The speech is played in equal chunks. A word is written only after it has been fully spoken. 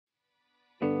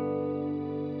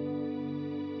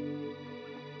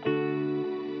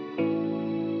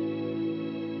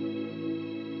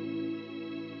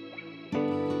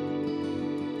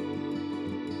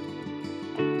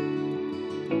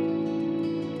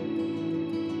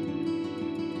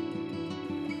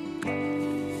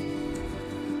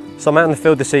So I'm out in the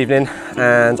field this evening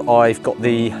and I've got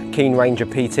the Keen Ranger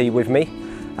PT with me.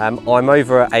 I'm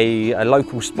over at a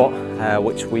local spot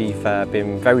which we've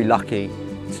been very lucky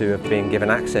to have been given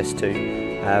access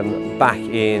to. Back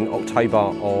in October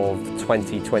of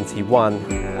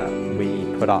 2021 we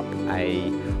put up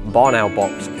a barn owl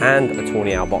box and a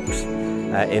tawny owl box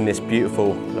in this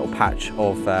beautiful little patch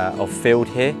of field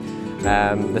here.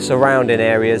 The surrounding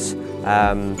areas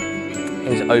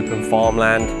is open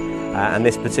farmland. And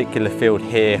this particular field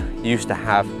here used to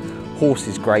have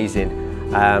horses grazing,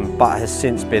 but has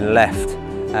since been left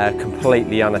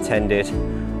completely unattended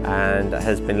and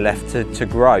has been left to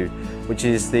grow, which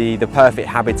is the perfect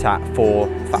habitat for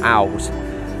owls.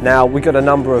 Now we've got a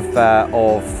number of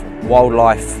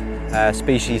wildlife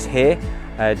species here,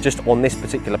 just on this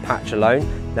particular patch alone.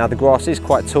 Now the grass is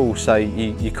quite tall, so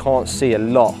you can't see a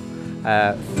lot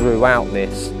throughout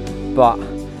this, but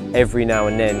every now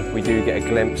and then we do get a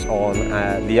glimpse on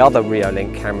the other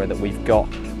Reolink camera that we've got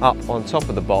up on top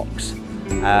of the box.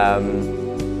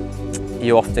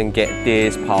 You often get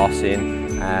deers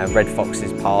passing, red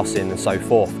foxes passing and so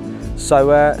forth.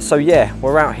 So yeah,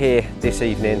 we're out here this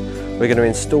evening. We're going to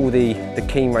install the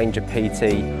Keen Ranger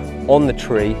PT on the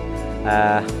tree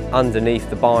underneath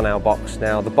the barn owl box.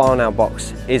 Now the barn owl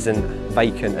box isn't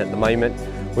vacant at the moment.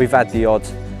 We've had the odd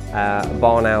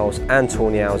barn owls and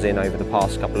tawny owls in over the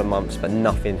past couple of months, but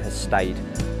nothing has stayed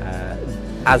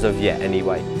as of yet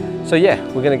anyway. So yeah,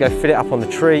 we're going to go fit it up on the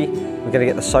tree. We're going to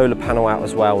get the solar panel out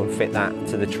as well and fit that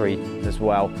to the tree as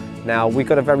well. Now we've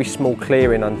got a very small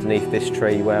clearing underneath this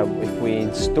tree where if we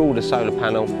install the solar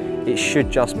panel, it should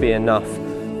just be enough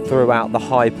throughout the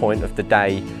high point of the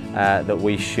day that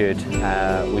we should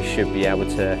be able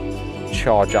to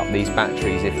charge up these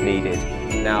batteries if needed.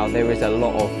 Now there is a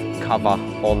lot of cover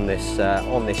on this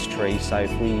tree, so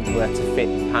if we were to fit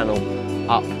the panel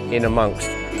up in amongst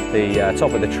the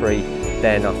top of the tree,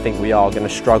 then I think we are going to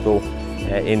struggle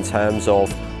in terms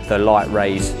of the light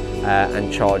rays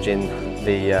and charging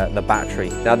the battery.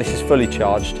 Now this is fully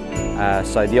charged,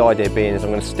 so the idea being is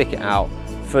I'm going to stick it out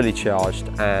fully charged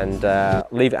and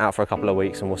leave it out for a couple of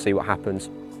weeks and we'll see what happens.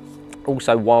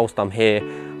 Also, whilst I'm here,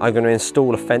 I'm going to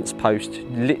install a fence post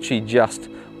literally just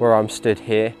where I'm stood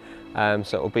here.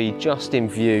 So it will be just in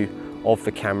view of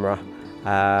the camera,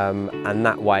 and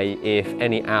that way if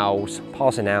any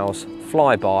passing owls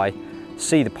fly by,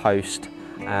 see the post,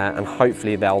 and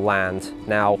hopefully they'll land.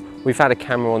 Now we've had a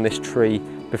camera on this tree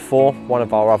before, one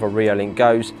of our other Reolink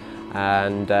Go's,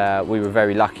 and we were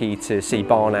very lucky to see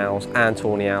barn owls and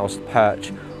tawny owls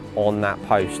perch on that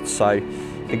post. So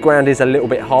the ground is a little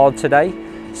bit hard today,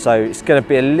 so it's going to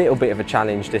be a little bit of a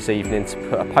challenge this evening to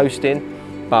put a post in.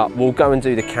 But we'll go and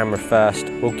do the camera first,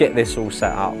 we'll get this all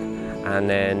set up, and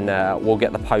then we'll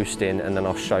get the post in, and then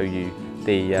I'll show you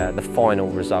the final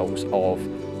results of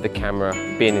the camera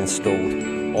being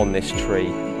installed on this tree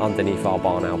underneath our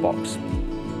barn owl box.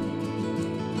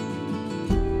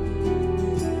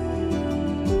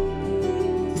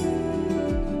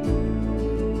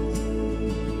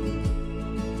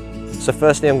 So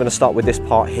firstly I'm going to start with this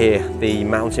part here, the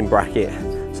mounting bracket.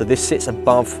 So this sits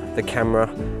above the camera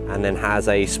and then has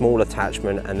a small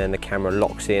attachment, and then the camera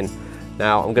locks in.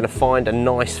 Now I'm going to find a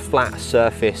nice flat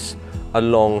surface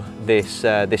along this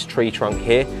tree trunk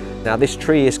here. Now this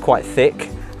tree is quite thick,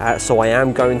 so I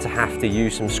am going to have to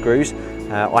use some screws.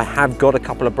 I have got a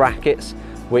couple of brackets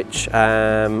which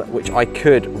I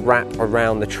could wrap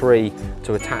around the tree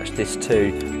to attach this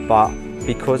to, but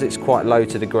because it's quite low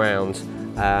to the ground,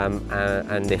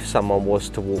 and if someone was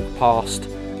to walk past,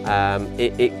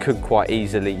 it could quite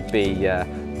easily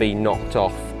be knocked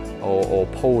off or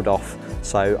pulled off.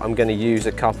 So I'm going to use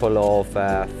a couple of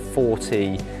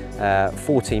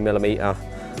 40mm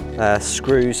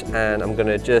screws, and I'm going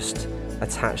to just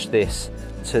attach this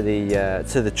to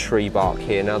the tree bark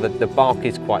here. Now the bark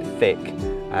is quite thick,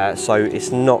 so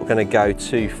it's not going to go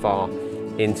too far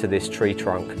into this tree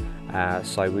trunk,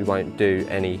 so we won't do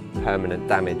any permanent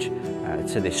damage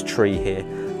to this tree here.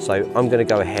 So I'm going to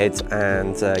go ahead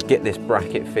and get this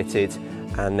bracket fitted,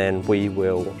 and then we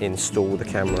will install the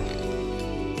camera.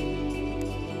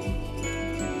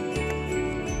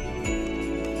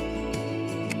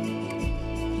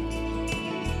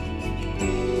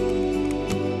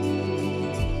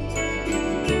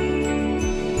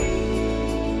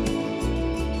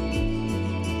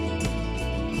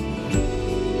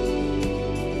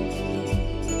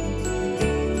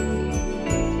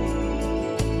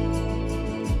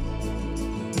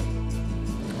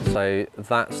 So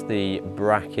that's the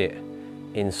bracket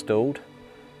installed.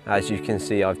 As you can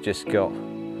see, I've just got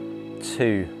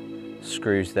 2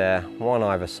 screws there, one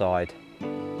either side,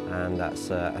 and that's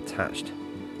attached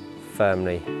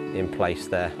firmly in place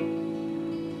there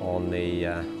on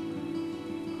the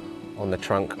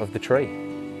trunk of the tree.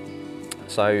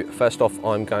 So first off,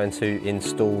 I'm going to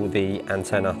install the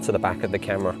antenna to the back of the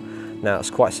camera. Now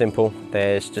it's quite simple.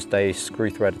 There's just a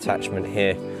screw thread attachment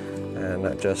here, and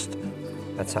that just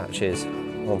attaches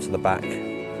onto the back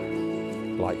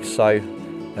like so.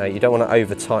 Now you don't want to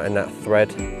over tighten that thread,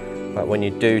 but when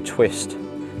you do twist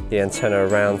the antenna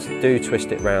around, do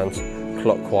twist it round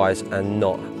clockwise and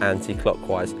not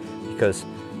anti-clockwise, because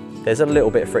there's a little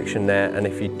bit of friction there, and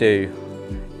if you do,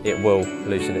 it will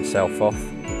loosen itself off.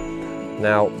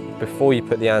 Now, before you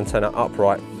put the antenna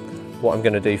upright, what I'm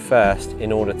going to do first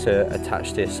in order to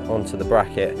attach this onto the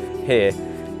bracket here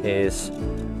is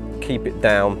keep it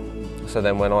down, so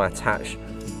then when I attach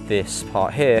this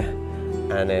part here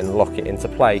and then lock it into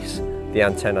place, the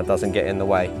antenna doesn't get in the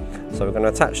way. So we're going to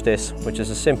attach this, which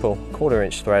is a simple 1/4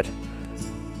 inch thread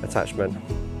attachment.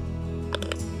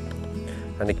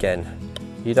 And again,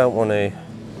 you don't want to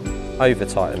over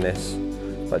tighten this,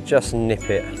 but just nip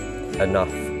it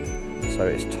enough so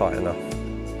it's tight enough.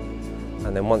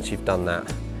 And then once you've done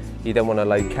that, you then want to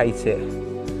locate it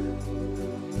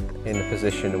in the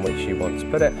position in which you want to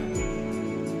put it.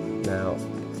 Now,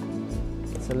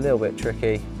 it's a little bit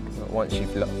tricky, but once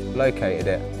you've located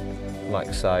it,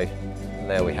 like so,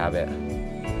 there we have it.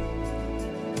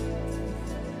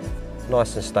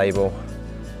 Nice and stable.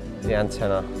 The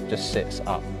antenna just sits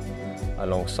up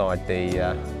alongside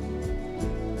the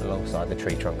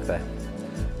tree trunk there.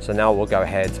 So now we'll go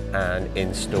ahead and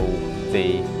install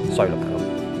the solar panel.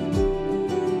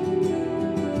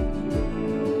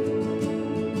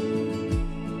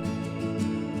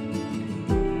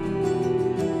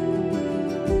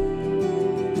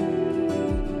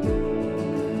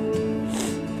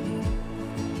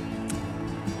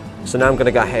 So now I'm going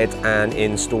to go ahead and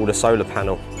install the solar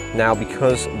panel. Now,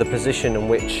 because the position in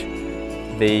which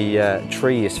the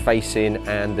tree is facing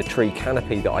and the tree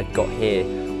canopy that I've got here,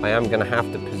 I am going to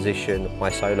have to position my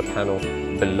solar panel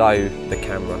below the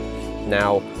camera.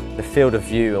 Now, the field of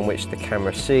view in which the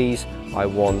camera sees, I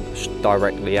want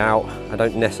directly out. I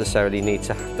don't necessarily need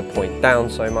to have to point down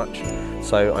so much.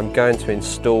 So I'm going to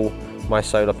install my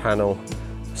solar panel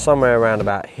somewhere around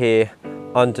about here,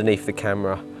 underneath the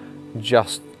camera,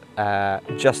 just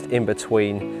in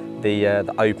between the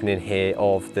opening here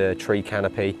of the tree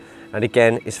canopy. And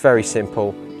again, it's very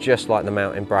simple, just like the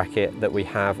mounting bracket that we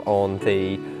have on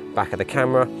the back of the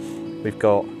camera. We've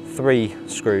got 3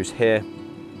 screws here,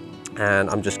 and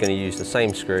I'm just going to use the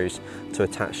same screws to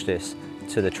attach this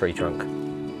to the tree trunk.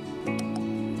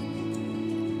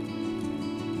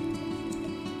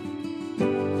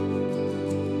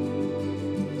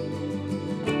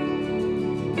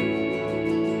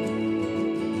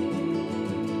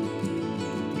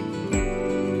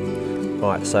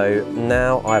 Right, so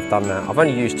now I've done that. I've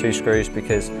only used 2 screws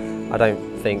because I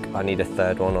don't think I need a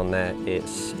third one on there.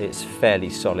 It's fairly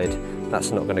solid. That's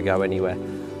not going to go anywhere.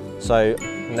 So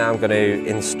now I'm going to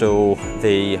install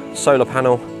the solar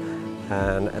panel,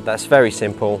 and that's very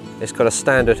simple. It's got a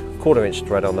standard 1/4 inch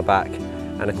thread on the back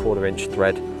and a 1/4 inch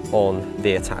thread on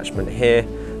the attachment here.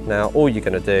 Now all you're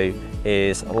going to do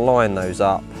is line those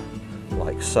up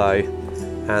like so,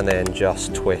 and then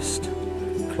just twist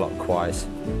clockwise.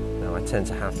 I tend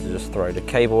to have to just throw the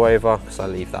cable over because I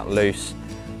leave that loose,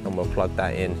 and we'll plug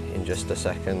that in just a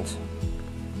second,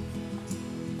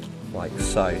 like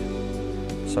so.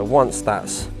 So once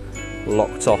that's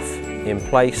locked off in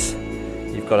place,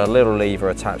 you've got a little lever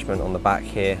attachment on the back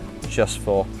here just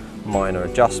for minor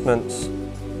adjustments.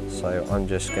 So I'm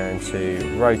just going to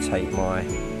rotate my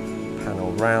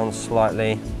panel round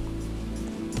slightly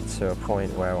to a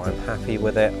point where I'm happy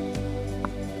with it.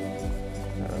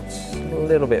 It's a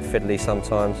little bit fiddly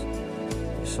sometimes.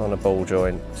 It's on a ball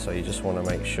joint, so you just want to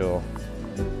make sure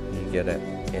you get it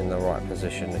in the right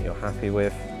position that you're happy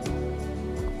with.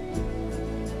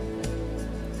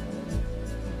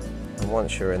 And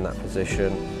once you're in that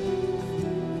position,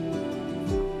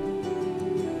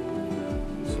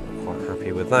 so I'm quite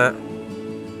happy with that,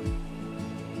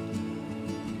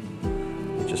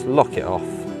 you just lock it off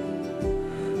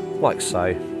like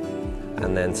so,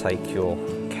 and then take your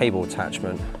cable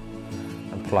attachment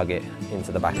and plug it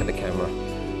into the back of the camera.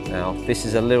 Now this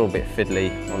is a little bit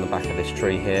fiddly on the back of this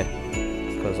tree here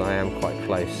because I am quite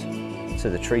close to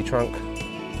the tree trunk,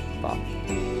 but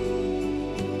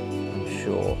I'm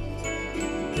sure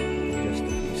just a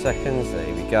few seconds,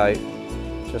 there we go,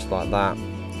 just like that.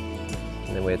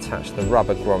 And then we attach the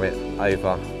rubber grommet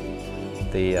over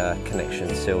the connection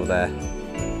seal there,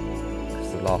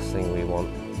 because the last thing we want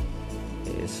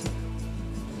is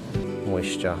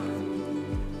moisture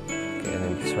getting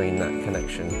in between that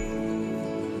connection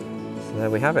So there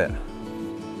we have it.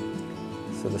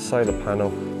 So the solar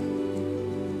panel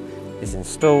is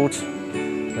installed.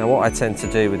 Now what I tend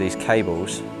to do with these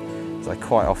cables is I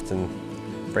quite often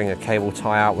bring a cable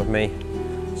tie out with me.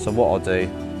 So what I'll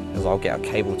do is I'll get a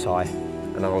cable tie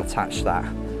and I'll attach that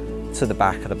to the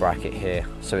back of the bracket here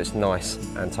so it's nice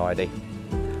and tidy.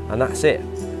 And that's it.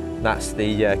 That's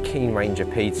the Keen Ranger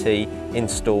PT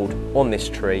installed on this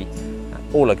tree.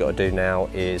 All I've got to do now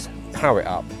is power it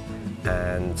up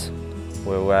and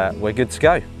we're good to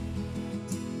go.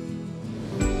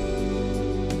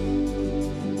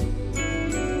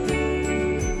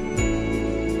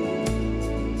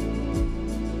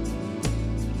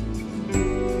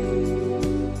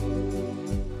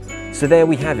 So there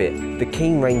we have it, the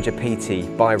Keen Ranger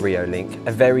PT by Reolink,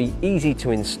 a very easy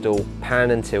to install pan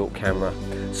and tilt camera.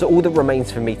 So all that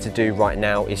remains for me to do right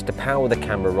now is to power the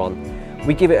camera on.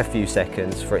 We give it a few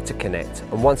seconds for it to connect,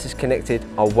 and once it's connected,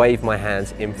 I'll wave my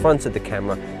hands in front of the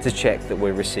camera to check that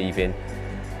we're receiving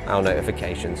our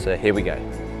notifications. So here we go.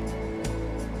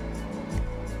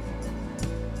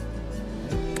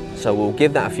 So we'll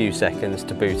give that a few seconds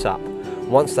to boot up.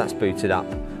 Once that's booted up,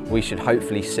 we should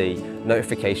hopefully see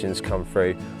notifications come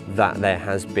through that there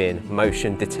has been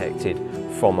motion detected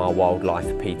from our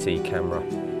Wildlife PT camera.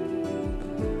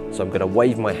 So I'm going to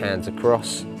wave my hands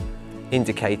across,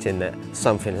 indicating that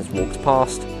something has walked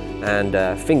past,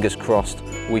 and fingers crossed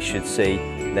we should see,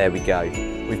 there we go.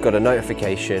 We've got a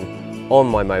notification on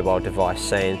my mobile device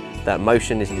saying that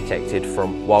motion is detected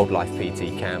from Wildlife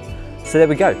PT cam. So there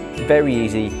we go, very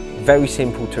easy, very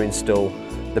simple to install,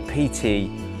 the PT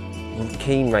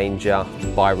Keen Ranger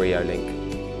by Reolink.